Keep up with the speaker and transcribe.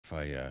if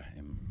I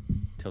am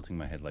tilting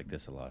my head like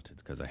this a lot,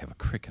 it's because I have a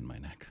crick in my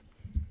neck.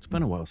 It's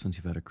been a while since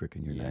you've had a crick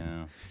in your neck.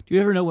 Yeah. Do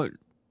you ever know what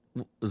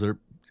is it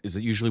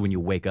usually when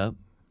you wake up?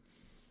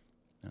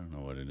 I don't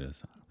know what it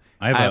is.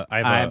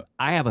 I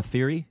have a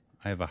theory.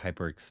 I have a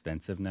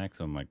hyperextensive neck,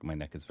 so my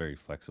neck is very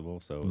flexible.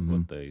 So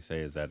what they say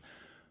is that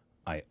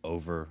I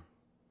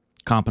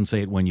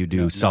compensate when you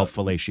do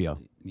self-fellatio.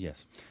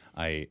 Yes,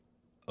 I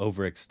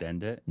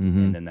overextend it,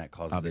 and then that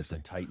causes it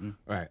to tighten.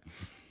 Right.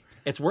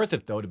 It's worth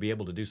it though to be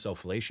able to do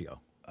self-fellatio.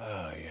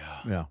 Oh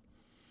yeah. Yeah.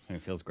 And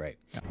it feels great.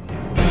 Yeah.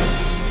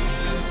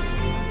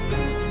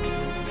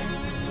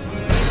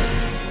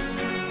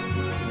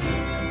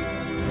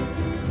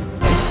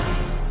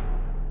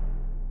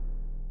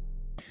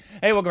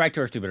 Hey, welcome back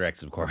to our Stupid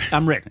X of course.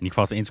 I'm Rick. And you can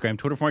follow us on Instagram,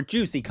 Twitter for more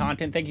juicy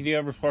content. Thank you to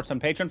whoever supports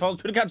on Patreon. Follow us on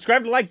Twitter account,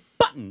 subscribe to the like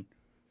button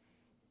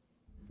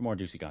for more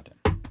juicy content.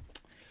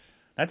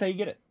 That's how you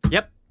get it.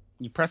 Yep.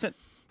 You press it.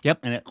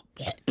 Yep. And it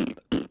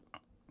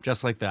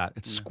just like that.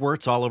 It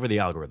squirts all over the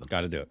algorithm.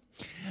 Got to do it.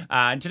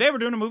 And today we're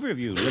doing a movie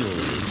review, little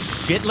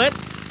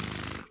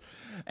shitlets.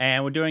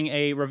 And we're doing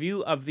a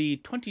review of the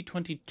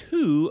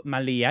 2022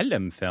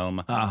 Malayalam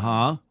film.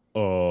 Uh-huh.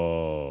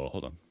 Oh,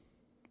 hold on.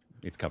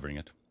 It's covering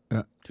it.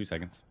 2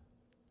 seconds.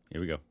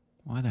 Here we go.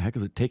 Why the heck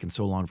is it taking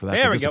so long for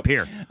that to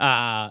disappear?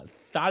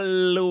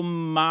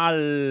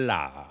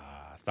 THALLUMAALA.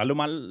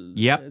 THALLUMAALA.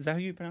 Yep. Is that how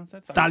you pronounce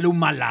that?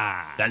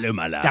 THALLUMAALA.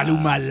 THALLUMAALA.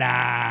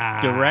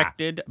 THALLUMAALA.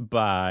 Directed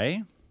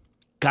by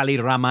Kali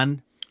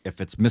Raman. If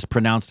it's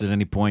mispronounced at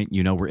any point,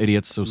 you know we're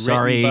idiots, so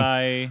sorry. Written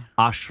by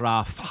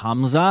Ashraf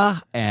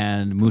Hamza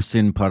and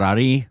Muhsin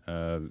Parari.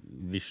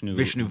 Vishnu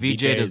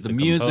Vijay does the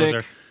music.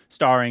 Composer,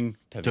 starring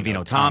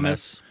Tovino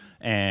Thomas.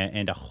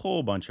 And a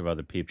whole bunch of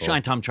other people.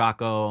 Shine Tom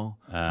Chako,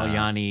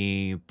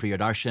 Kalyani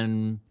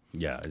Priyadarshan.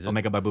 Yeah.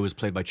 Omega Babu is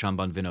played by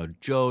Chamban Vinod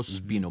Jose,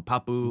 Bino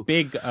Papu.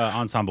 Big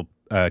ensemble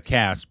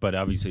cast, but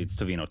obviously it's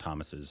Tovino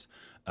Thomas's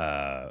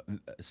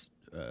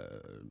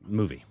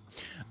movie.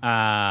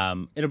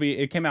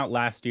 It came out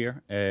last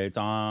year. It's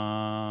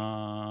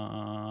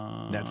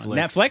on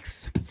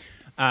Netflix.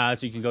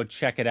 So you can go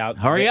check it out.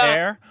 Hurry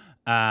up.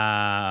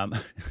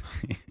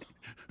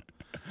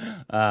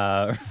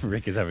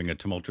 Rick is having a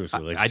tumultuous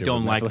relationship. I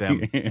don't with like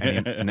them.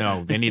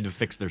 No, they need to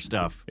fix their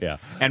stuff. Yeah.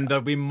 And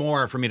there'll be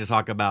more for me to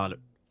talk about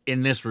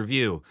in this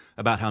review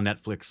about how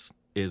Netflix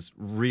is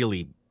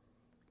really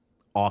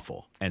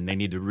awful and they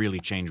need to really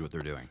change what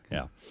they're doing.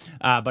 Yeah.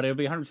 But it'll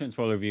be 100%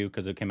 spoiler review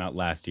because it came out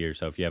last year.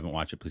 So if you haven't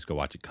watched it, please go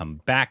watch it.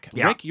 Come back.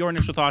 Yeah. Rick, your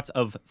initial thoughts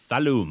of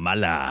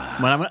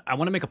THALLUMAALA. Well, I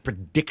want to make a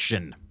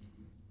prediction.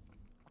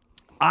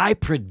 I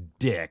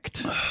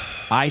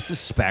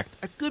suspect,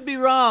 I could be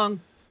wrong.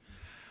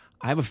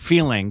 I have a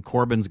feeling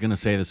Korbin's going to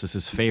say this is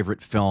his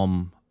favorite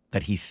film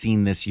that he's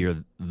seen this year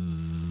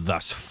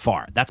thus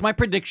far. That's my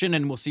prediction,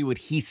 and we'll see what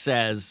he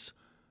says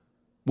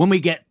when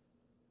we get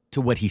to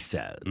what he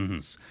says.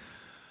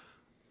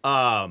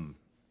 Mm-hmm.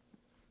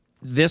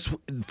 This,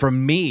 for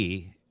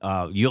me,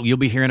 you'll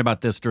be hearing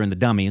about this during the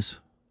dummies,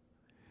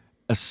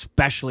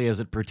 especially as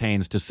it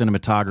pertains to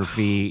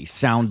cinematography,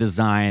 sound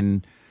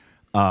design.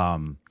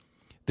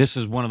 This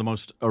is one of the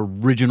most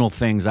original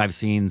things I've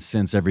seen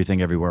since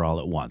Everything Everywhere All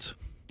at Once.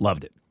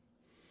 Loved it.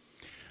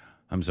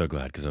 I'm so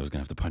glad because I was going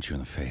to have to punch you in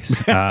the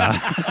face.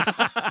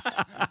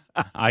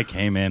 I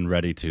came in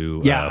ready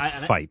to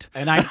fight.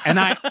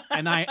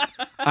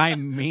 I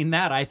mean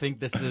that. I think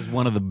this is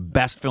one of the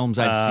best films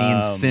I've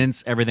seen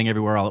since Everything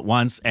Everywhere All at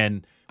Once.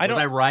 And was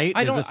I right?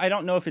 I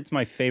don't know if it's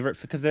my favorite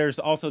because there's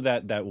also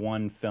that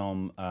one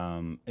film,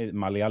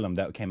 Malayalam,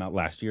 that came out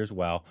last year as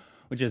well,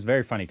 which is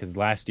very funny because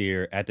last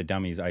year at the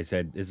Dummies I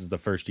said this is the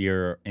first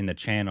year in the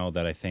channel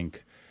that I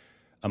think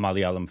a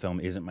Malayalam film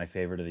isn't my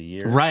favorite of the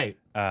year. Right.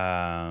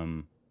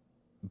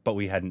 But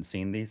we hadn't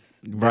seen these.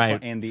 Right.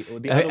 And the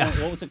other one,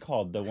 what was it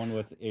called? The one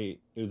with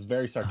it was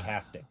very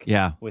sarcastic.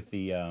 Yeah. With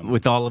the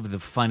with all of the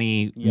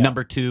funny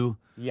number two.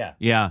 Yeah.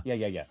 Yeah.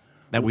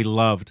 That we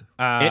loved.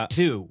 It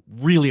too,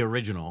 really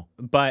original.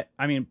 But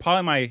I mean,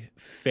 probably my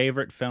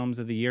favorite films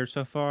of the year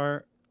so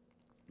far.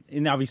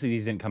 And obviously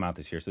these didn't come out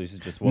this year, so this is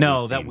just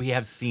what that we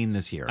have seen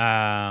this year.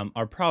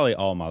 Are probably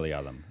all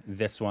Malayalam.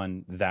 This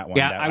one, that one.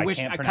 Yeah, I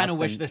kind of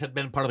wish this had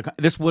been part of the.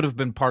 This would have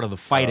been part of the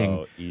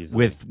fighting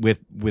with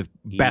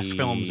best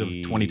films of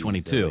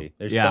 2022. Easily.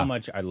 There's so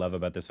much I love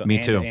about this film.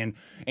 Me too.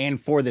 And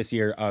for this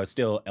year,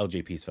 still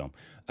LJP's film.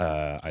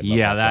 I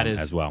love that is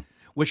as well.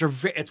 Which are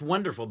it's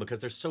wonderful because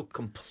they're so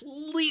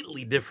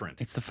completely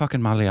different. It's the fucking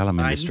Malayalam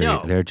industry.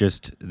 I know. They're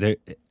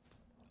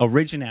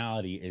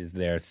originality is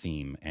their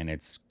theme, and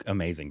it's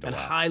amazing to watch.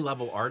 And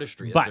high-level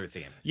artistry is their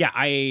theme. Yeah,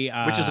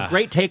 which is a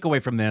great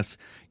takeaway from this.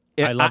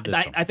 I love this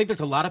film. I think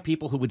there's a lot of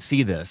people who would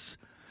see this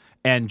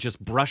and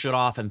just brush it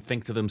off and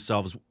think to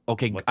themselves,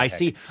 okay, I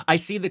see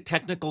the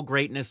technical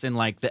greatness in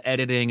like the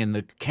editing and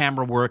the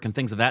camera work and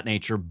things of that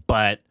nature,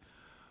 but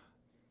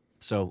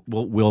So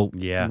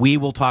Yeah. we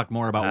will talk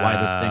more about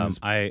why this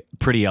thing's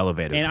pretty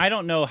elevated. And I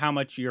don't know how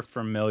much you're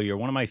familiar.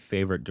 One of my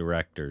favorite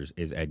directors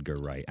is Edgar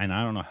Wright, and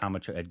I don't know how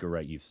much of Edgar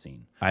Wright you've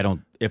seen. I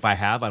don't. If I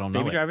have, I don't know.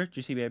 Baby it. Driver? Did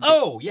you see Baby?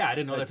 Oh yeah, I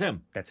didn't know that's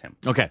him. That's him.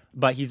 Okay,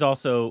 but he's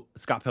also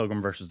Scott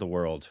Pilgrim versus the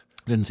World.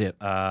 Didn't see it.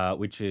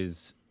 Which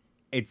is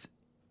it's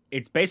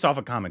based off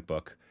a comic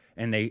book,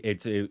 and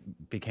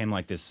it became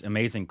like this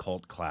amazing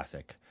cult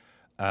classic.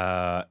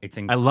 I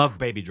love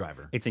Baby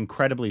Driver. It's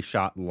incredibly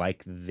shot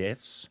like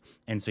this,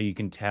 and so you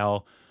can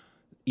tell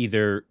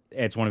either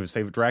it's one of his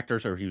favorite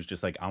directors, or he was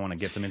just like, I want to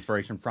get some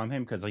inspiration from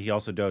him, because he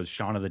also does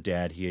Shaun of the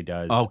Dead. He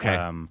does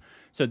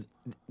so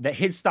that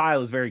his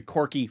style is very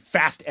quirky,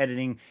 fast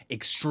editing,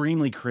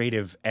 extremely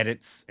creative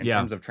edits in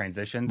terms of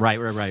transitions.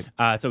 Right.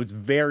 So it's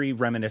very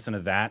reminiscent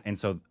of that, and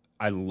so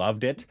I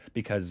loved it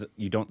because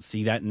you don't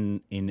see that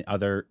in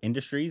other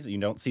industries. You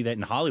don't see that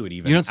in Hollywood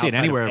even. You don't see it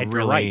anywhere,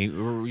 really.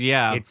 Wright.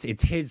 Yeah.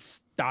 It's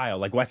his style.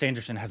 Like Wes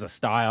Anderson has a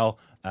style.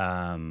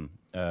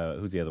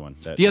 Who's the other one?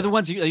 The other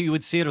ones you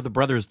would see it are the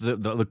brothers,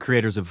 the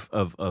creators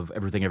of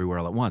Everything Everywhere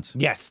All at Once.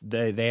 Yes,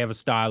 they have a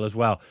style as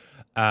well.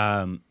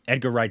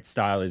 Edgar Wright's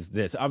style is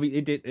this. I'm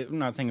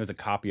not saying it was a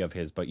copy of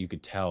his, but you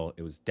could tell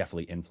it was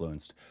definitely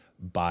influenced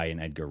by an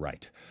Edgar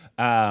Wright,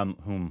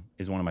 whom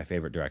is one of my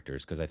favorite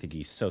directors because I think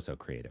he's so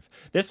creative.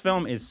 This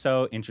film is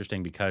so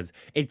interesting because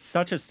it's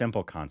such a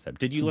simple concept.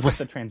 Did you look at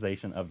the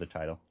translation of the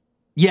title?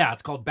 Yeah,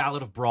 it's called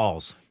Ballad of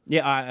Brawls.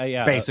 Yeah,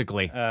 yeah.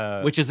 Basically,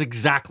 which is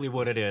exactly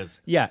what it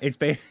is. Yeah,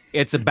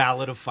 it's a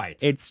ballad of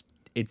fights.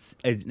 It's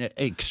an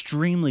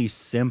extremely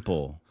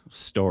simple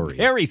story.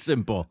 Very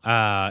simple.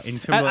 In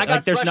terms of, I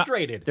got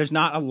frustrated. There's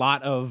not a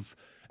lot of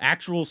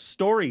actual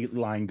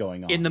storyline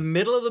going on. In the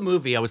middle of the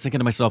movie, I was thinking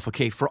to myself,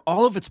 okay, for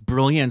all of its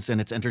brilliance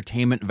and its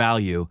entertainment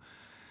value,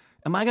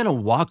 am I going to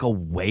walk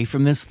away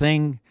from this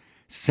thing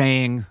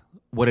saying,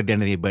 what did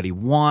anybody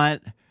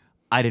want?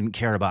 I didn't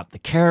care about the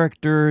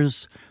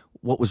characters,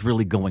 what was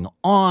really going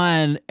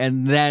on.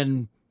 And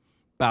then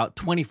about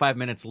 25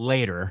 minutes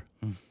later,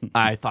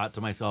 I thought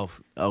to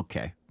myself,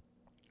 okay,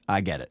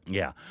 I get it.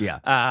 Yeah.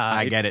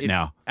 I get it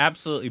now.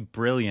 Absolutely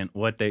brilliant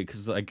what they,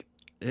 because like,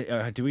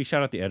 do we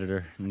shout out the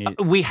editor?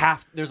 We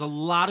have. There's a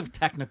lot of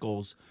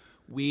technicals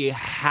we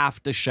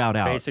have to shout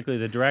out. Basically,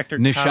 the director,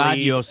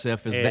 Nishad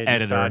Yosef, is the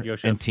editor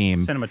and team.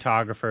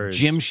 Cinematographers.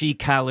 Jimshi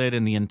Khalid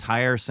and the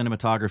entire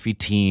cinematography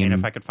team. And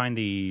if I could find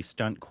the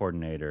stunt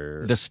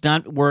coordinator. The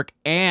stunt work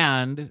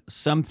and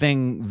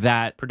something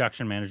that...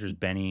 Production managers,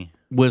 Benny.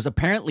 Was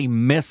apparently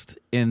missed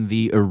in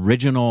the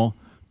original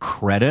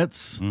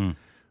credits,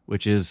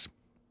 which is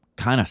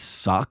kind of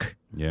suck.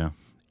 Yeah.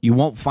 You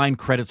won't find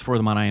credits for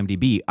them on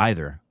IMDb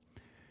either.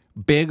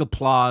 Big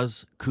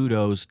applause,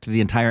 kudos to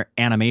the entire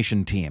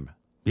animation team.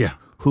 Yeah.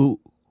 Who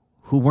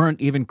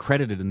weren't even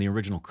credited in the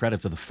original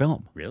credits of the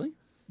film. Really?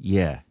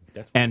 Yeah.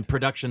 And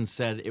production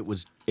said it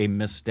was a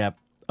misstep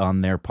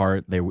on their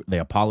part. They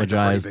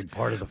apologized. It's a pretty big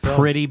part of the film.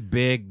 Pretty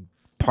big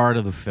part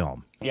of the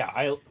film. Yeah,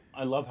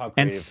 I love how creative.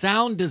 And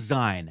sound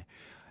design.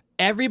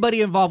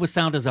 Everybody involved with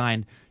sound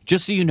design,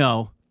 just so you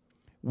know,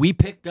 we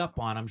picked up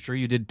on, I'm sure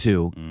you did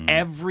too,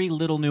 every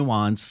little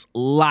nuance,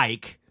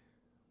 like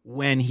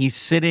when he's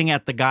sitting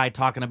at the guy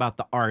talking about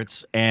the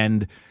arts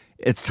and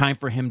it's time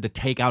for him to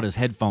take out his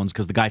headphones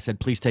because the guy said,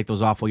 please take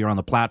those off while you're on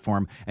the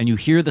platform. And you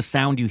hear the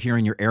sound you hear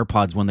in your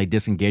AirPods when they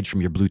disengage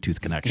from your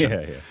Bluetooth connection.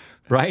 Yeah.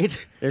 Right?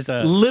 There's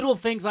a little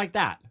things like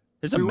that.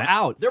 There's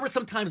throughout. There were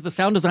some times the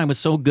sound design was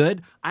so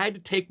good, I had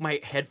to take my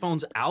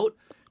headphones out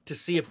to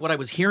see if what I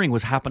was hearing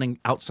was happening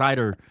outside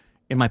or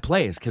in my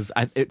plays because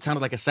it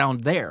sounded like a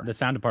sound there. The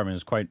sound department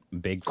is quite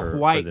big for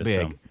this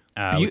film,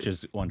 which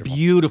is wonderful.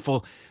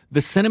 Beautiful. The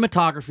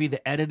cinematography,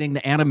 the editing,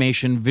 the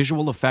animation,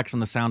 visual effects,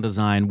 and the sound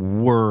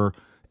design were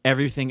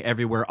everything,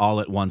 everywhere, all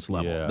at once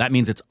level. Yeah. That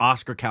means it's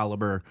Oscar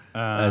caliber,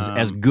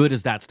 as good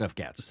as that stuff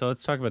gets. So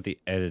let's talk about the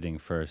editing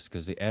first,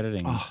 because the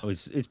editing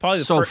is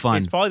probably fun.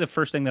 It's probably the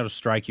first thing that'll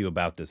strike you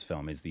about this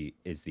film is the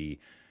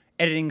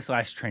editing /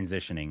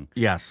 transitioning.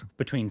 Yes.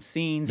 Between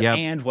scenes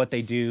and what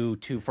they do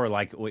for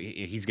like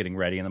he's getting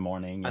ready in the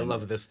morning. I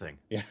love this thing.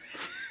 Yeah.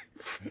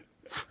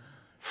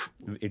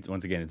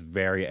 Once again, it's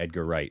very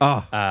Edgar Wright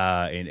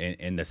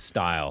in the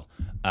style.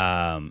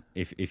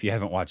 If you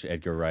haven't watched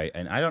Edgar Wright,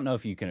 and I don't know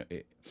if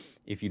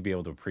you'd be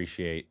able to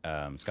appreciate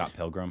Scott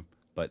Pilgrim,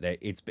 but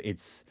it's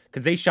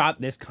because they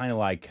shot this kind of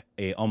like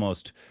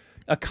almost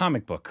a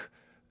comic book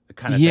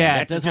kind of thing.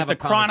 Yeah, It's just a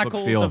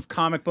chronicles of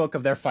comic book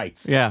of their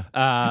fights. Yeah,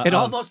 it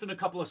almost in a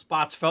couple of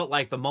spots felt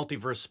like the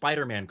multiverse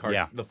Spider-Man card.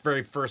 Yeah, the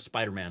very first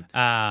Spider-Man.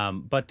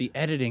 But the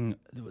editing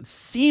was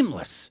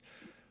seamless.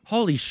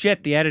 Holy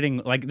shit, the editing,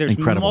 like there's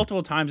Incredible.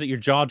 multiple times that your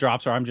jaw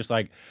drops or I'm just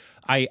like,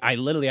 I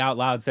literally out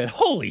loud said,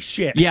 holy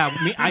shit. Yeah,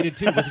 I did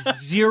too, with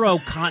zero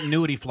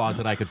continuity flaws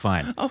that I could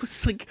find. I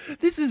was like,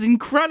 this is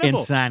incredible.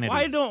 Insanity.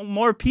 Why don't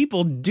more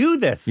people do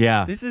this?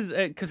 Yeah. This is,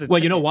 because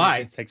well, you know why?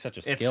 It takes such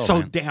a skill, It's so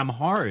man. damn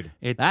hard.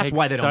 That's That's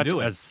why they don't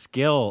do it. a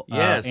skill.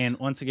 Yes. And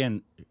once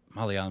again,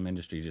 Malayalam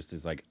industry just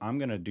is like, I'm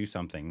going to do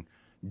something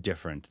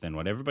different than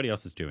what everybody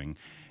else is doing.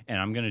 And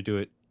I'm going to do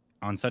it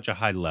on such a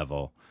high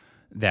level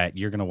that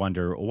you're gonna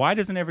wonder, why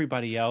doesn't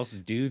everybody else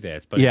do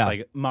this? But Yeah. it's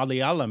like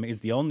Malayalam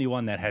is the only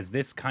one that has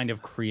this kind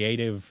of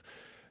creative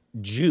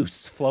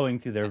juice flowing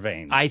through their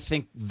veins. I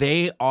think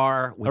they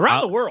are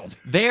around the world.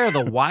 They are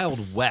the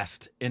Wild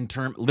West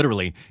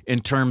literally in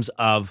terms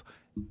of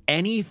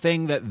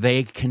anything that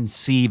they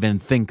conceive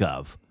and think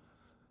of.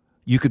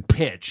 You could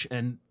pitch,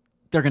 and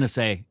they're gonna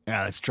say,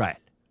 "Yeah, let's try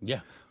it."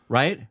 Yeah,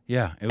 right.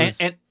 Yeah, it was.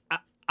 And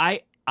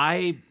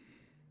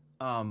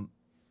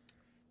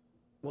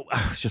well,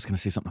 I was just gonna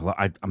say something.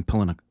 I'm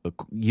pulling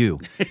you.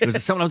 It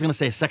was something I was gonna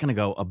say a second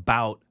ago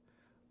about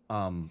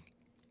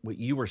what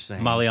you were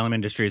saying. Malayalam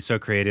industry is so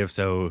creative.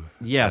 So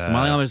yes,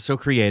 Malayalam is so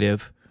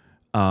creative.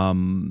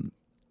 We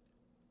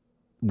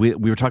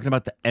were talking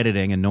about the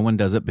editing, and no one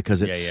does it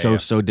because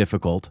it's so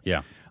difficult.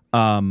 Yeah.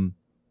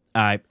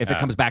 If it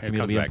comes back to me,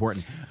 it'll be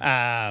important.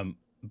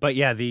 But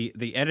yeah,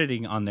 the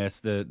editing on this,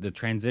 the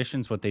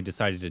transitions, what they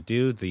decided to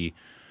do,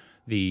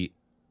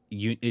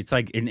 it's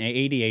like an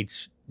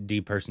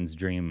ADHD person's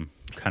dream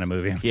kind of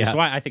movie. Which is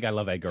why I think I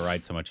love Edgar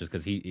Wright so much, is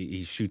because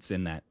he shoots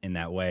in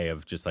that way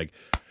of just like,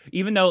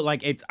 even though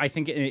like I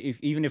think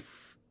even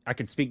if I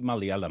could speak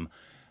Malayalam,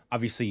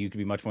 obviously you could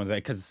be much more than that,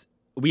 because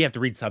we have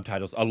to read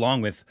subtitles along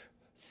with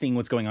seeing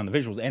what's going on in the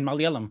visuals, and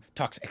Malayalam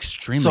talks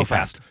extremely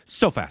fast.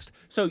 So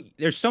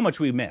there's so much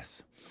we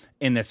miss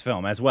in this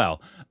film as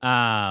well.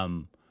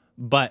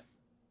 But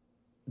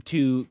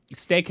to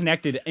stay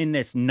connected in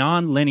this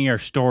non-linear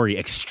story,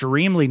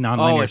 extremely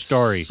non-linear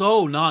story.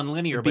 So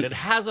non-linear, but it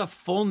has a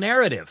full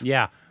narrative.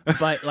 Yeah.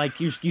 But like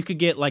you could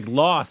get like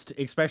lost,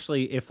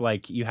 especially if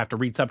like you have to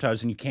read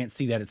subtitles and you can't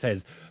see that it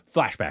says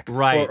flashback.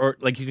 Right. Or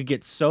like you could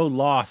get so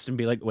lost and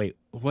be like, wait,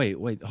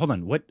 hold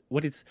on.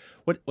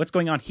 What's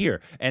going on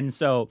here? And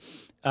so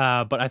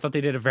but I thought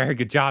they did a very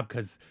good job,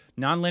 because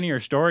non-linear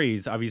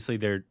stories, obviously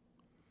they're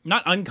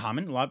not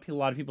uncommon. A lot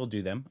of people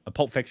do them.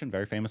 Pulp Fiction,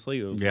 very famously,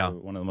 it was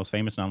one of the most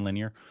famous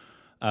non-linear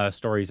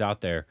stories out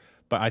there.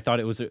 But I thought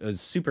it was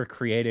super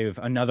creative.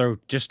 Another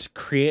just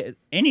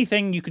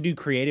anything you could do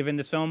creative in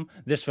this film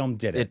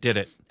did it. It did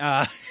it.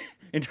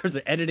 In terms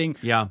of editing,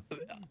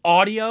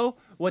 audio,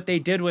 what they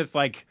did with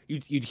like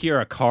you'd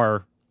hear a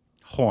car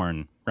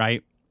horn,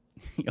 right?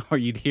 Or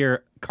you'd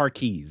hear car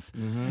keys,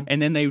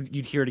 and then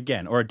you'd hear it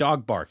again, or a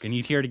dog bark, and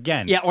you'd hear it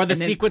again. Yeah, or the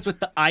sequence with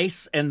the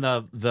ice and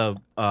the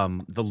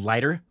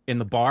lighter in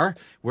the bar,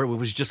 where it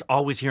was just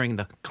always hearing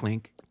the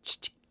clink,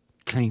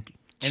 clink,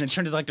 and it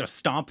turned into like a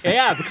stomp.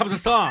 Yeah, it becomes a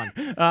song.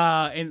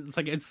 And it's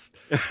like it's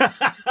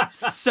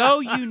so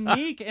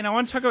unique. And I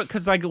want to talk about,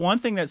 because like one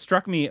thing that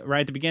struck me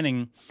right at the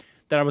beginning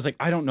that I was like,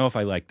 I don't know if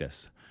I like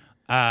this,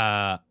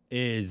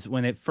 is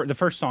when the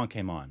first song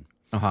came on.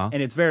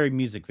 And it's very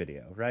music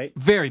video, right?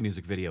 Very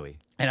music video-y.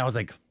 And I was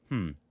like,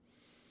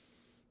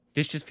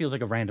 this just feels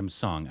like a random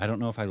song. I don't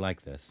know if I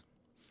like this.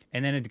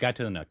 And then it got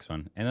to the next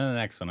one. And then the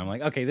next one. I'm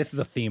like, okay, this is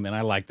a theme, and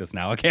I like this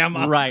now. Okay, I'm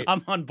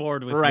on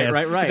board with this.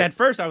 Right. Because at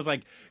first I was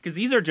like, because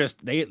these are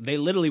just, they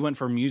literally went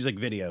for music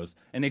videos,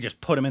 and they just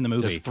put them in the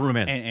movie. Just threw them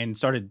in. And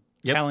started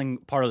telling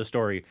part of the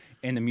story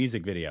in the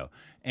music video.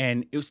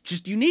 And it was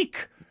just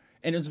unique.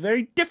 And it was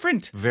very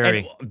different.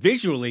 Very. And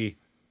visually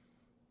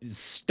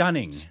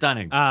stunning.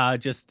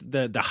 Just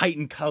the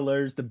heightened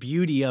colors, the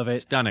beauty of it.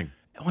 Stunning.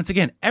 Once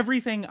again,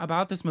 everything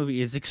about this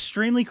movie is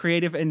extremely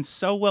creative and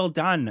so well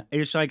done.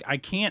 It's like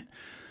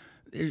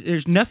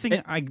there's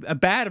nothing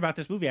bad about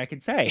this movie I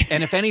could say.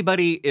 And if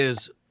anybody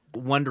is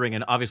wondering,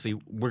 and obviously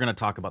we're going to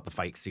talk about the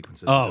fight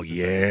sequences. Oh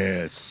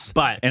yes,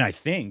 and I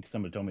think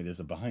somebody told me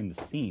there's a behind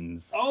the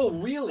scenes. Oh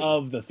really?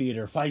 Of the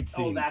theater fight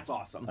scene. Oh, that's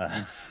awesome.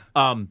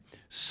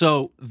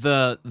 So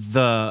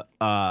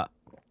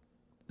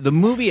the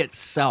movie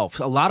itself,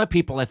 a lot of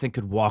people, I think,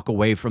 could walk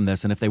away from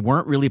this, and if they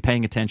weren't really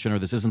paying attention or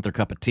this isn't their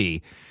cup of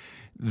tea,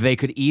 they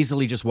could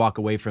easily just walk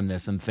away from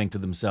this and think to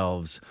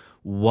themselves,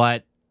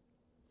 what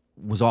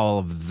was all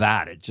of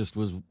that? It just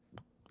was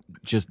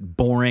just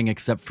boring,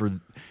 except for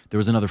there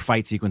was another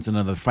fight sequence,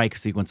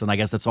 and I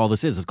guess that's all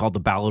this is. It's called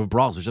The Ballad of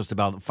Brawls. It's just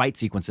about fight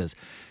sequences.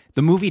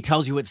 The movie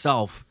tells you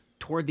itself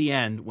toward the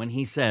end when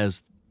he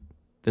says,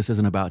 this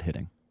isn't about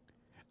hitting.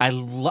 I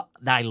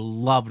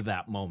loved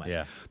that moment.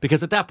 Yeah.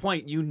 Because at that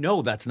point, you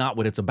know that's not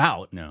what it's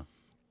about. No.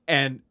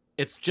 And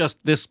it's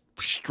just this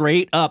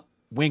straight up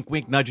wink,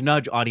 wink, nudge,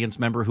 nudge audience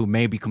member who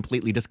may be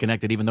completely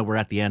disconnected, even though we're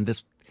at the end.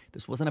 This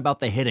wasn't about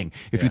the hitting.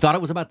 If you thought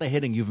it was about the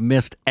hitting, you've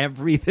missed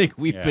everything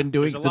we've been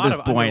doing to this point. There's a lot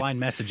of underlying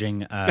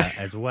messaging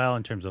as well,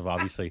 in terms of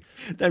obviously.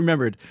 I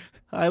remembered.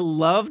 I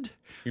loved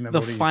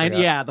the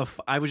final. Yeah,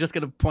 I was just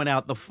going to point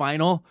out the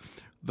final,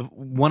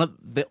 one of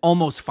the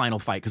almost final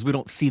fight, because we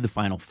don't see the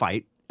final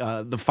fight.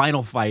 The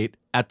final fight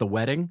at the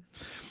wedding,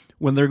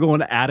 when they're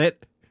going at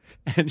it,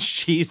 and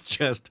she's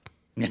just,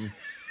 and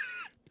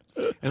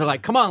they're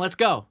like, "Come on, let's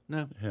go."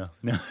 No,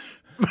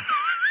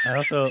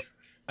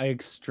 I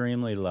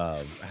extremely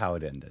love how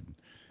it ended.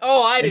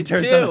 Oh, I did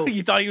too.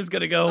 You thought he was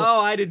gonna go.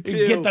 Oh, I did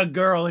too. Get the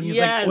girl, and he's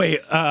like,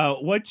 "Wait,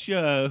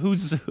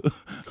 whose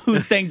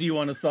thing do you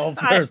want to solve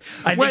first?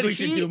 I think we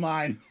should do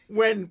mine."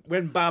 When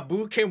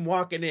Babu came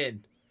walking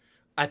in,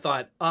 I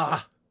thought,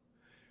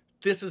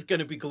 this is going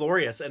to be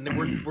glorious, and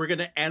then we're going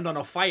to end on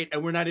a fight,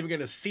 and we're not even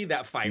going to see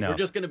that fight. No. We're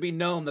just going to be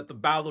known that the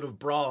ballad of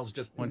brawls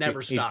just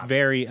never stops. It's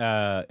very.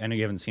 I know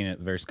you haven't seen it.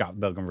 Very Scott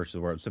Pilgrim versus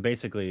the World. So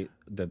basically,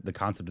 the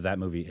concept of that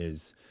movie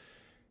is,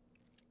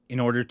 in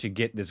order to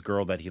get this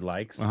girl that he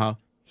likes,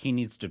 he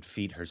needs to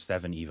defeat her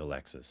 7 evil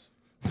exes.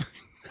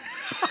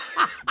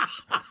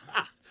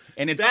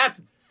 And that's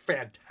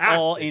fantastic.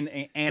 All in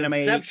anime,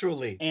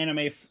 conceptually,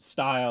 anime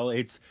style.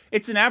 It's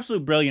an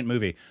absolute brilliant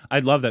movie. I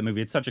love that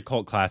movie. It's such a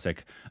cult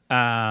classic.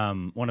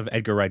 One of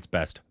Edgar Wright's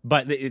best.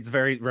 But it's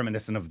very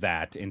reminiscent of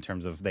that in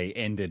terms of they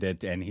ended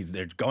it and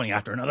they're going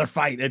after another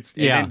fight. And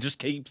it just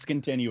keeps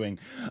continuing.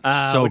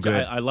 So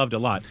good. I loved a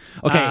lot.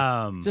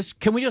 Okay,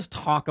 can we just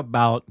talk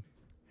about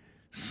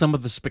some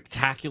of the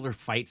spectacular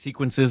fight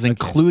sequences,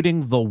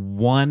 including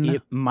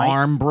the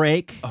arm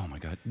break? Oh my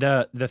god,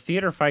 the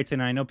theater fight scene.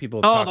 I know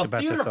people have talked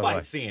about this. The theater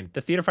fight scene. The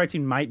theater fight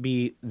scene might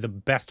be the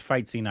best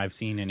fight scene I've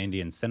seen in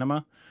Indian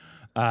cinema.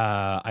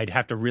 I'd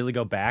have to really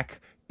go back,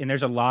 and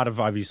there's a lot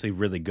of obviously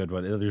really good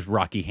ones. There's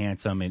Rocky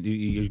Handsome, and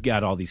you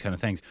got all these kind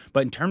of things.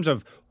 But in terms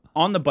of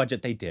on the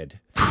budget, they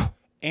did,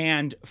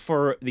 and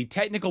for the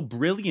technical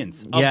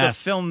brilliance of the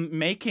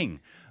filmmaking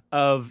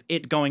of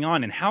it going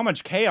on and how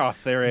much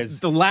chaos there is.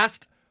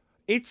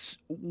 It's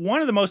one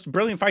of the most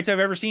brilliant fights I've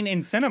ever seen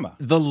in cinema.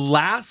 The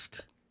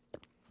last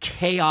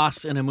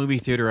chaos in a movie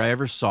theater I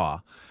ever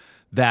saw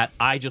that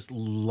I just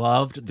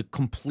loved, the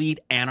complete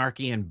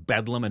anarchy and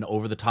bedlam and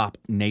over-the-top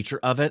nature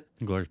of it.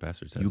 Inglourious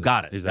Basterds. You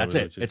got it. That's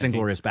it. It's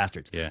Inglourious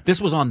Basterds. Yeah.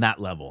 This was on that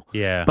level.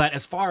 Yeah. But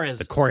as far as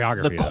the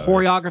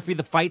choreography,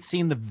 the fight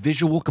scene, the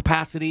visual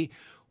capacity,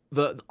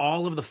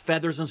 all of the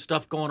feathers and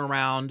stuff going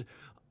around,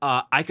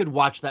 I could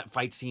watch that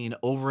fight scene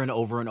over and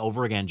over and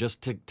over again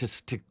just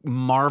to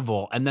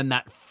marvel. And then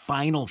that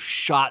final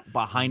shot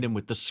behind him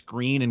with the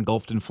screen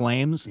engulfed in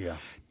flames. Yeah.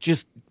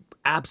 Just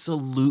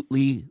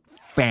absolutely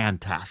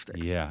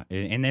fantastic. Yeah.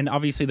 And then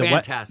obviously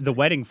the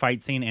wedding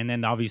fight scene, and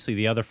then obviously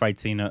the other fight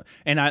scene.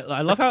 And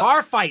I love the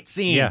car fight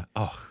scene. Yeah.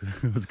 Oh,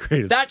 it was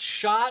great. That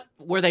shot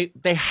where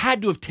they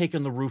had to have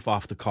taken the roof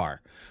off the car.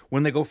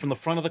 When they go from the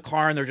front of the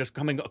car and they're just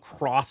coming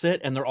across it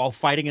and they're all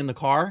fighting in the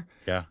car.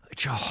 Yeah.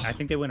 I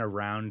think they went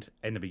around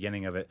in the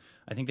beginning of it.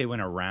 I think they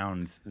went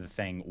around the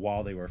thing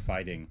while they were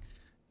fighting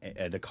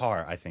the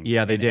car, I think.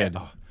 Yeah, they did.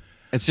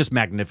 It's just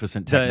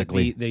magnificent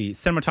technically. The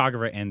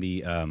cinematographer and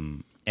the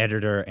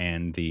editor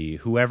and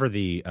whoever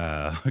the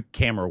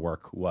camera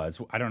work was.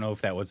 I don't know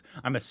if that was.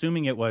 I'm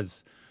assuming it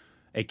was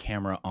a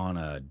camera on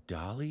a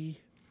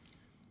dolly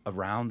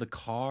around the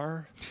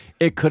car.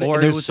 It could.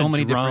 There's so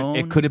many different.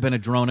 It could have been a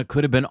drone. It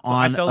could have been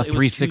on a 360.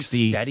 It was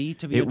too steady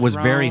to be it was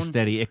very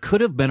steady. It could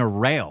have been a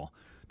rail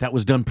that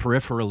was done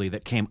peripherally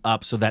that came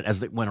up so that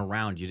as it went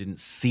around, you didn't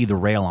see the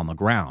rail on the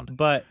ground.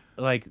 But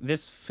like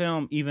this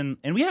film,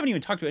 and we haven't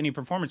even talked about any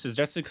performances,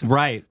 just because.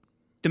 Right.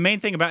 The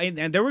main thing about it,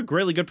 and there were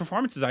really good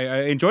performances.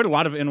 I enjoyed a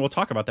lot of it, and we'll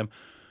talk about them.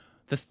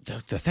 The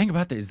thing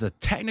about that is the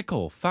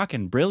technical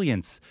fucking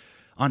brilliance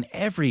on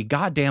every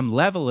goddamn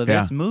level of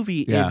this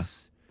movie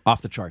is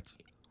off the charts.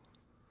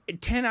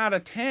 10 out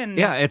of 10.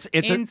 Yeah, it's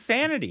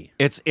insanity.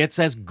 It's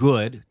as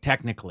good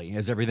technically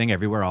as Everything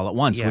Everywhere All at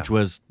Once, which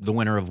was the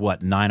winner of 9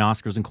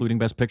 Oscars, including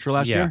Best Picture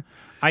last year.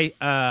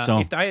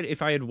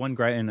 If I had one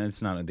gripe, and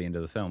it's not at the end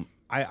of the film,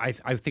 I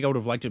think I would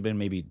have liked it to have been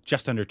maybe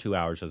just under 2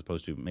 hours as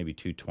opposed to maybe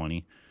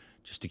 2:20.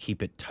 Just to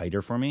keep it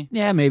tighter for me.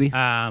 Yeah, maybe.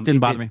 Didn't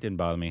bother me. Didn't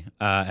bother me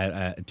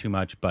too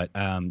much, but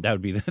that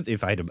would be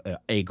if I had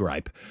a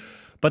gripe.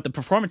 But the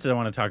performances I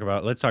want to talk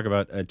about, let's talk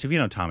about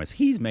Tovino Thomas.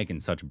 He's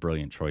making such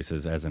brilliant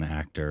choices as an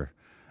actor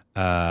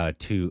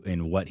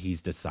in what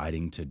he's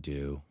deciding to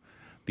do.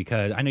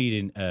 Because I know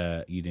you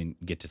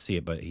didn't get to see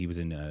it, but he was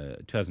in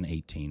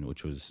 2018,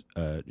 which was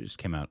just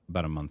came out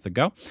about a month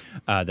ago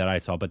that I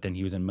saw. But then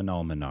he was in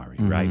Manal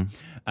Minari,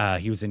 right?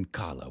 He was in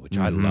Kala, which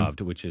I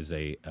loved, which is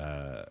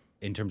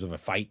in terms of a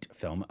fight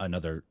film,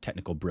 another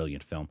technical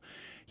brilliant film.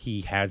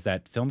 He has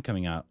that film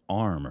coming out,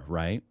 Arm,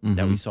 right?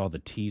 That we saw the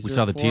teaser. We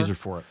saw the teaser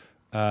for it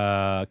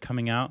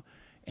coming out,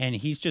 and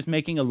he's just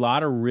making a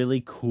lot of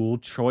really cool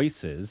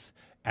choices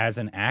as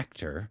an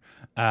actor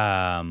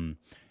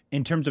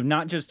in terms of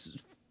not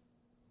just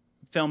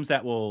films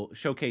that will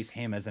showcase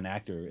him as an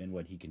actor and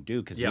what he can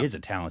do, because he is a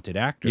talented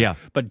actor,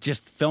 but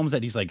just films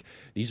that he's like,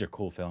 these are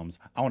cool films.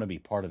 I want to be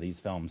part of these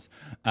films.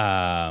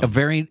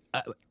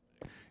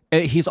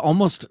 He's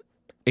almost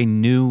a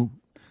new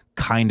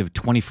kind of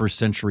 21st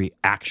century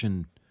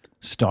action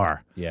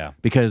star. Yeah.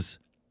 Because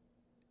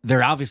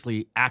they're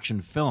obviously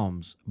action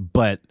films,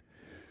 but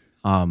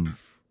oddly,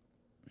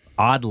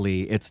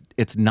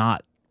 it's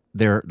not.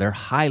 They're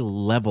high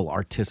level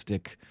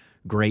artistic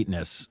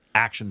greatness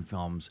action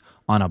films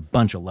on a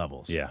bunch of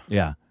levels.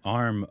 Yeah.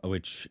 Arm,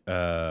 which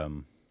I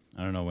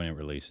don't know when it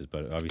releases,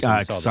 but obviously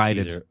we saw the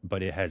teaser,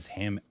 but it has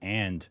him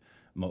and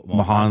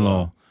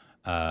Mohanlal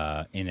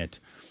in it,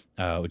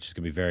 which is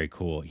gonna be very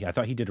cool. I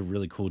thought he did a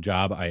really cool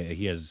job.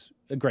 He has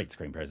a great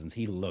screen presence.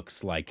 He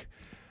looks like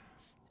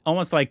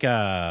almost like you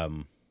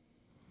know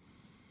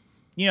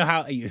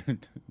how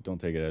don't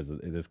take it as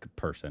this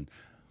person.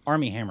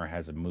 Armie Hammer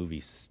has a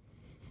movie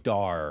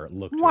star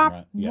look to him,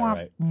 right?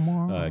 Yeah,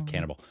 right.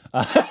 Cannibal.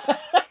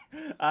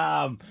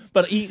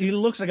 But he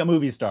looks like a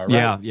movie star, right?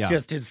 Yeah, yeah.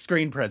 Just his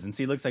screen presence.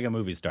 He looks like a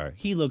movie star.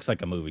 He looks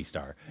like a movie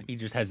star. He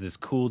just has this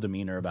cool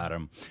demeanor about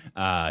him.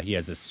 He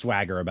has this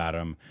swagger about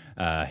him.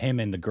 Him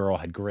and the girl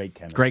had great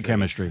chemistry. Great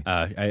chemistry.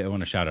 I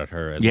want to shout out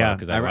her as well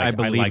because I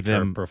liked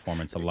her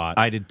performance a lot.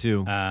 I did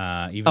too.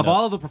 Of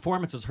all of the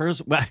performances,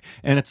 hers,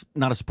 and it's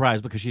not a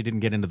surprise because she didn't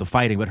get into the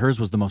fighting, but hers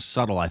was the most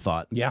subtle, I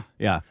thought. Yeah.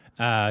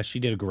 Yeah. She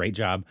did a great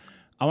job.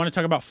 I want to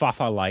talk about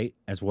Fafa Light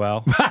as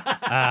well.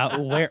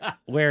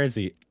 Where is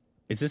he?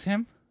 Is this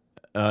him?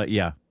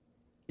 Yeah.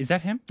 Is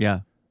that him?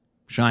 Yeah.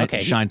 Shine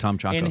Tom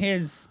Chaco. In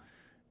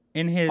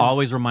his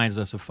always reminds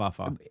us of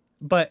Fafa.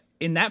 But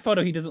in that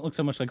photo, he doesn't look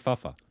so much like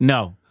Fafa.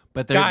 No,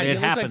 but he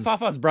looks like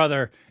Fafa's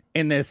brother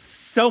in this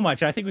so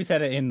much. I think we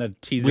said it in the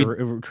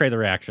teaser trailer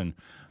reaction.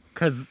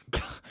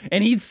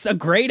 And he's a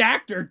great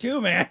actor too,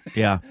 man.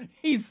 Yeah,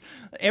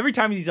 every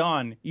time he's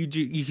on,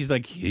 he's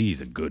like, he's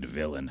a good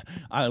villain.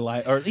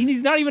 And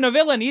he's not even a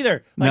villain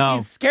either. Like, no,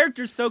 his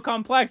character's so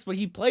complex, but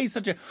he plays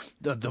such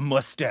the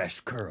mustache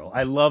curl.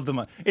 I love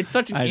it's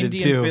such an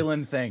Indian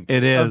villain thing.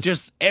 It is of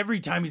just every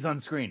time he's on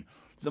screen,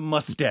 the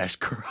mustache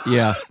curl.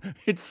 Yeah,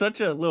 it's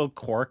such a little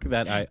quirk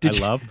that I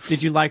love.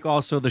 Did you like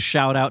also the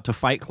shout out to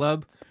Fight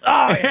Club?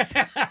 Oh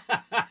yeah.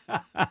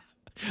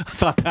 I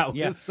thought that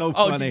was so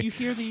funny. Oh, did you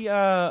hear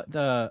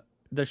the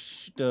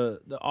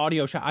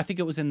audio shot? I think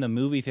it was in the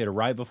movie theater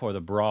right before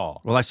the brawl.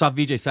 Well, I saw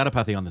Vijay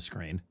Satapathy on the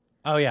screen.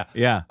 Oh yeah,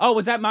 yeah. Oh,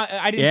 was that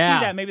I didn't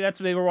see that. Maybe that's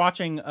what they were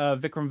watching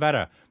Vikram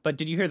Vedha. But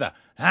did you hear the?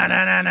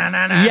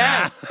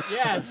 Yes.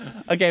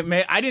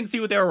 Okay, I didn't see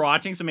what they were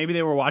watching, so maybe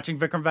they were watching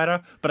Vikram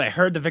Vedha. But I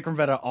heard the Vikram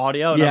Vedha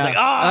audio, and I was like,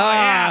 oh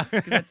yeah,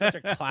 because that's such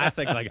a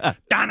classic, like and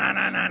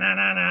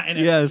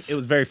it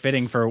was very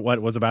fitting for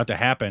what was about to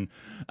happen.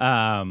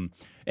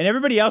 And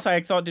everybody else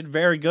I thought did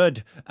very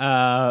good,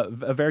 a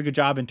very good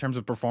job in terms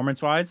of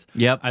performance-wise.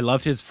 Yep. I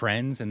loved his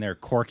friends and their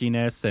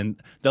quirkiness,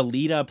 and the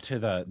lead up to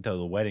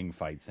the wedding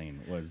fight scene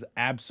was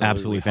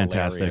absolutely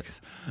fantastic.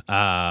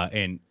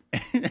 And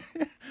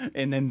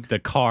and then the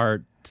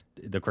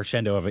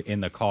crescendo of it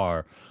in the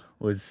car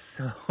was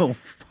so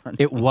funny.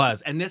 It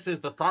was, and this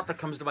is the thought that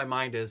comes to my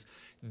mind is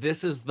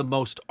this is the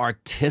most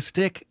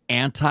artistic,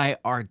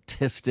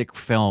 anti-artistic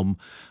film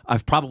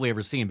I've probably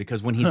ever seen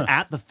because when he's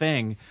at the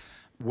thing.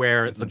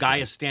 Where the guy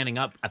is standing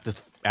up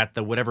at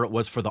the whatever it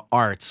was for the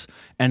arts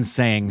and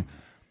saying,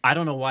 "I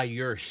don't know why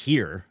you're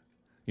here.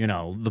 You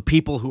know, the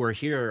people who are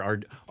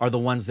here are the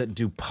ones that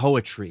do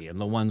poetry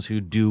and the ones who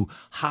do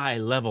high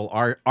level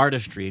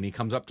artistry." And he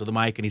comes up to the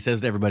mic and he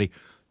says to everybody,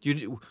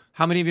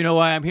 "How many of you know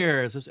why I'm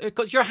here?" He says,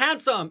 "Because you're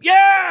handsome."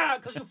 Yeah,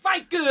 because you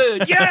fight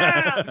good.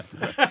 Yeah.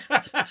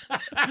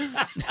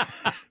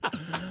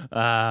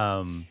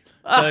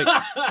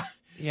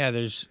 Yeah,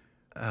 there's.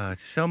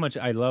 So much.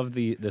 I love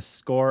the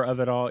score of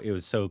it all. It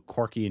was so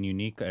quirky and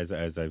unique, as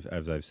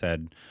I've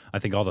said. I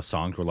think all the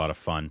songs were a lot of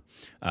fun.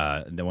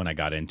 Then when I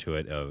got into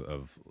it,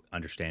 of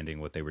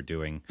understanding what they were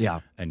doing,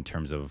 in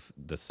terms of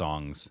the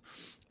songs,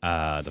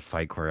 the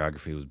fight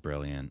choreography was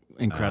brilliant,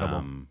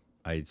 incredible,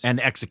 and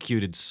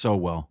executed so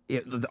well.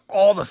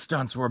 All the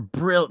stunts were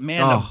brilliant,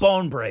 man. The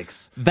bone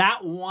breaks.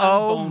 That one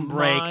bone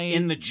break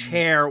in the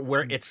chair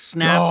where it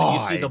snaps and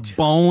you see the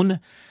bone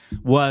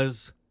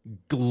was.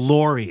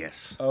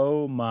 Glorious.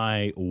 Oh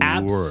my word.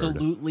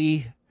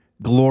 Absolutely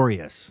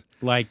glorious.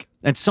 Like,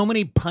 and so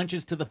many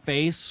punches to the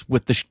face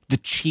with the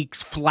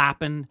cheeks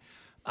flapping.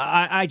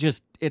 I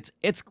just it's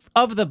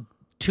of the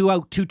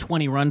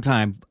 2:20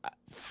 runtime,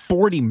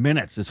 40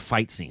 minutes is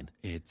fight scene.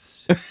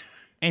 It's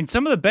and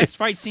some of the best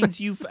fight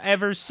scenes you've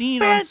ever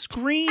seen on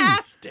screen.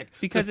 Fantastic.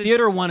 Because the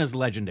theater one is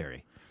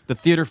legendary. The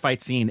theater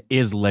fight scene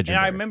is legendary.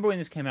 And I remember when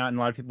this came out and a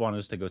lot of people wanted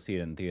us to go see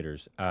it in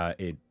theaters.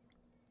 It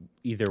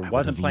either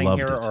wasn't playing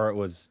here or it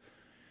was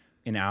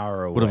an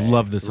hour away. Would have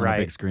loved this on a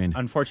big screen.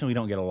 Unfortunately, we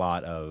don't get a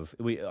lot of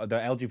the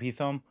LGP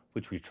film,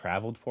 which we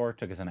traveled for,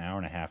 took us an hour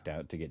and a half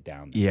to get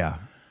down there. Yeah.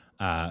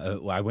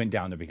 I went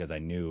down there because I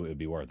knew it would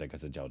be worth it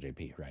because of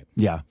LJP, right?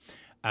 Yeah.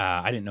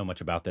 I didn't know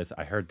much about this.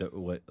 I heard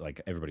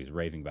that everybody's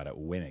raving about it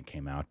when it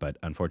came out, but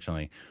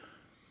unfortunately,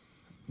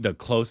 the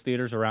close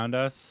theaters around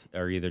us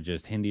are either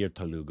just Hindi or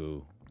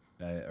Telugu.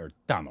 Or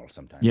Tamil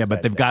sometimes. Yeah,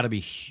 but they've got to be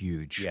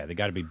huge. Yeah, they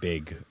got to be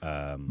big.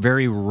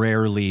 Very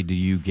rarely do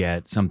you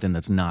get something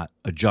that's not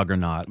a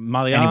juggernaut.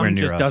 Malayalam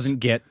just doesn't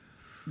get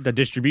the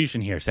distribution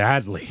here,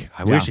 sadly.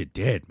 I wish it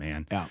did,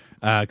 man. Yeah.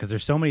 Because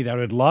there's so many that I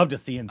would love to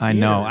see in theaters. I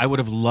know. I would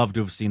have loved to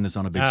have seen this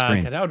on a big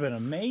screen. That would have been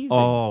amazing.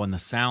 Oh, and the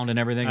sound and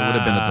everything. It would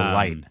have been a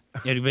delight.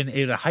 It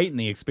would have heightened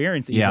the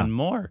experience even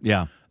more.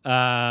 Yeah.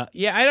 I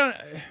don't...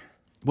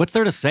 What's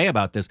there to say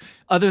about this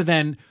other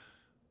than...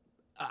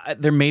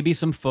 there may be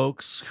some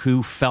folks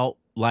who felt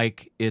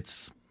like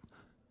it's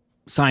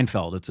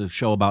Seinfeld. It's a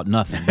show about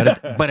nothing,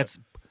 but it's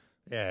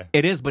yeah.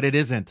 It is, but it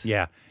isn't.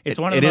 Yeah, it's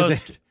one of the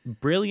most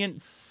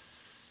brilliant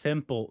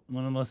simple,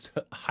 one of the most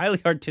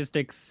highly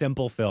artistic,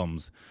 simple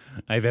films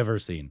I've ever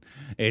seen.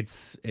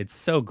 It's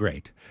so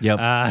great. Yep.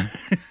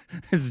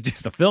 This is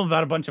just a film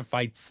about a bunch of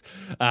fights.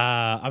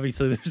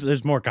 Obviously,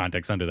 there's more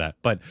context under that,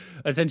 but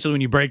essentially,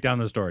 when you break down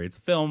the story, it's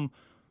a film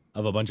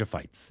of a bunch of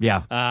fights.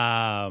 Yeah.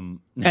 And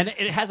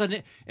it has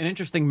an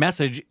interesting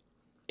message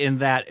in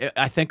that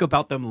I think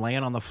about them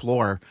laying on the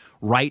floor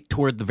right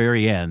toward the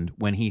very end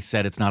when he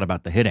said it's not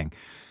about the hitting.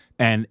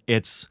 And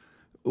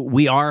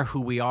we are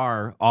who we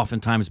are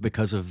oftentimes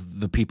because of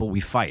the people we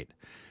fight.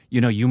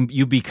 You know,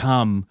 you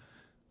become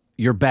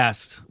your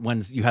best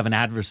when you have an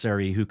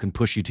adversary who can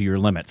push you to your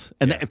limits.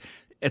 And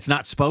it's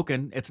not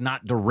spoken, it's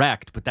not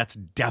direct, but that's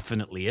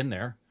definitely in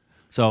there.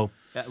 So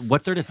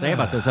what's there to say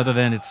about this other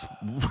than it's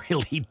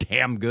really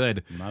damn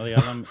good?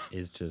 Malayalam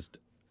is just,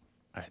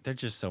 they're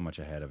just so much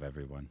ahead of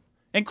everyone,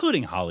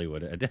 including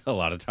Hollywood a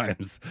lot of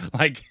times.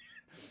 Like,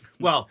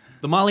 well,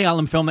 the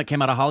Malayalam film that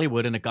came out of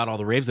Hollywood and it got all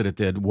the raves that it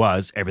did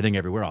was Everything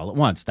Everywhere All at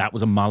Once. That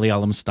was a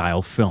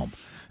Malayalam-style film.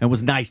 And it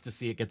was nice to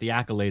see it get the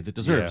accolades it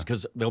deserves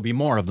because there'll be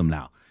more of them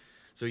now.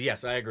 So,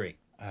 yes, I agree.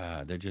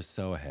 They're just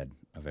so ahead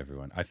of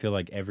everyone. I feel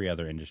like every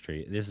other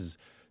industry, this is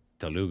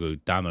Telugu,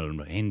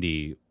 Tamil,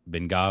 Hindi,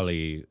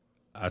 Bengali,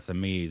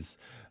 Assamese,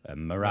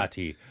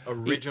 Marathi.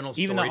 Original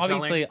Even though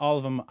storytelling. obviously all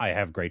of them, I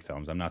have great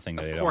films. I'm not saying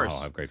that they don't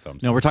all have great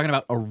films. No, we're talking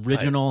about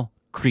original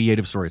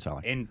creative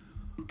storytelling. And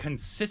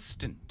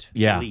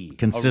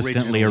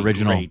consistently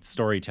original. great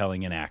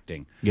storytelling and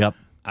acting. Yep.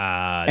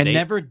 And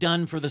never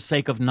done for the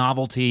sake of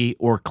novelty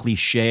or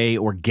cliche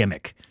or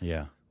gimmick.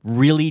 Yeah.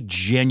 Really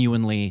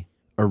genuinely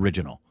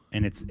original.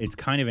 And it's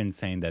kind of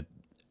insane that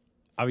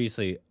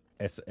obviously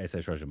S.S.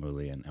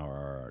 Rajamouli and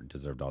RRR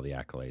deserved all the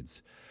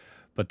accolades.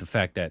 But the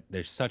fact that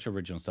there's such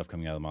original stuff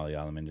coming out of the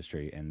Malayalam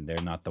industry and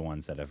they're not the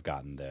ones that have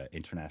gotten the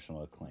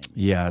international acclaim.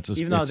 Yeah,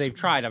 even though they've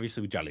tried,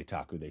 obviously with Jali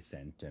Taku they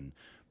sent,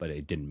 but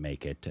it didn't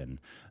make it. And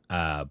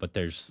but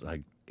there's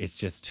like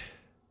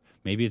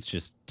maybe it's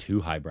just too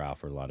highbrow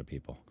for a lot of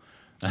people.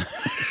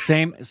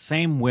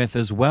 Same with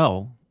as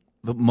well.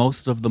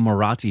 Most of the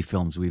Marathi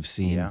films we've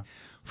seen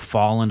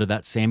fall into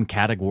that same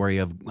category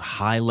of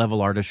high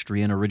level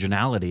artistry and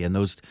originality, and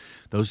those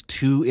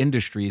two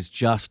industries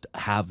just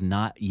have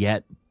not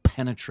yet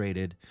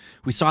penetrated.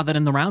 We saw that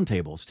in the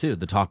roundtables too.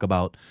 The talk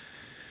about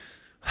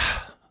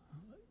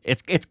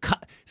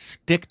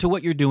stick to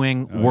what you're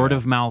doing. Word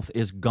of mouth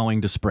is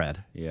going to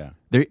spread. Yeah,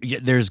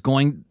 it's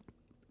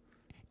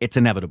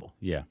inevitable.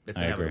 Yeah,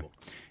 it's I inevitable.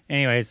 agree.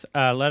 Anyways,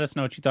 let us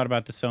know what you thought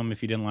about this film.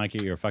 If you didn't like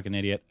it, you're a fucking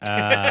idiot.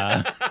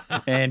 And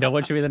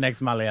what should be the next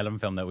Malayalam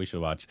film that we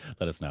should watch?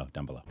 Let us know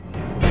down below.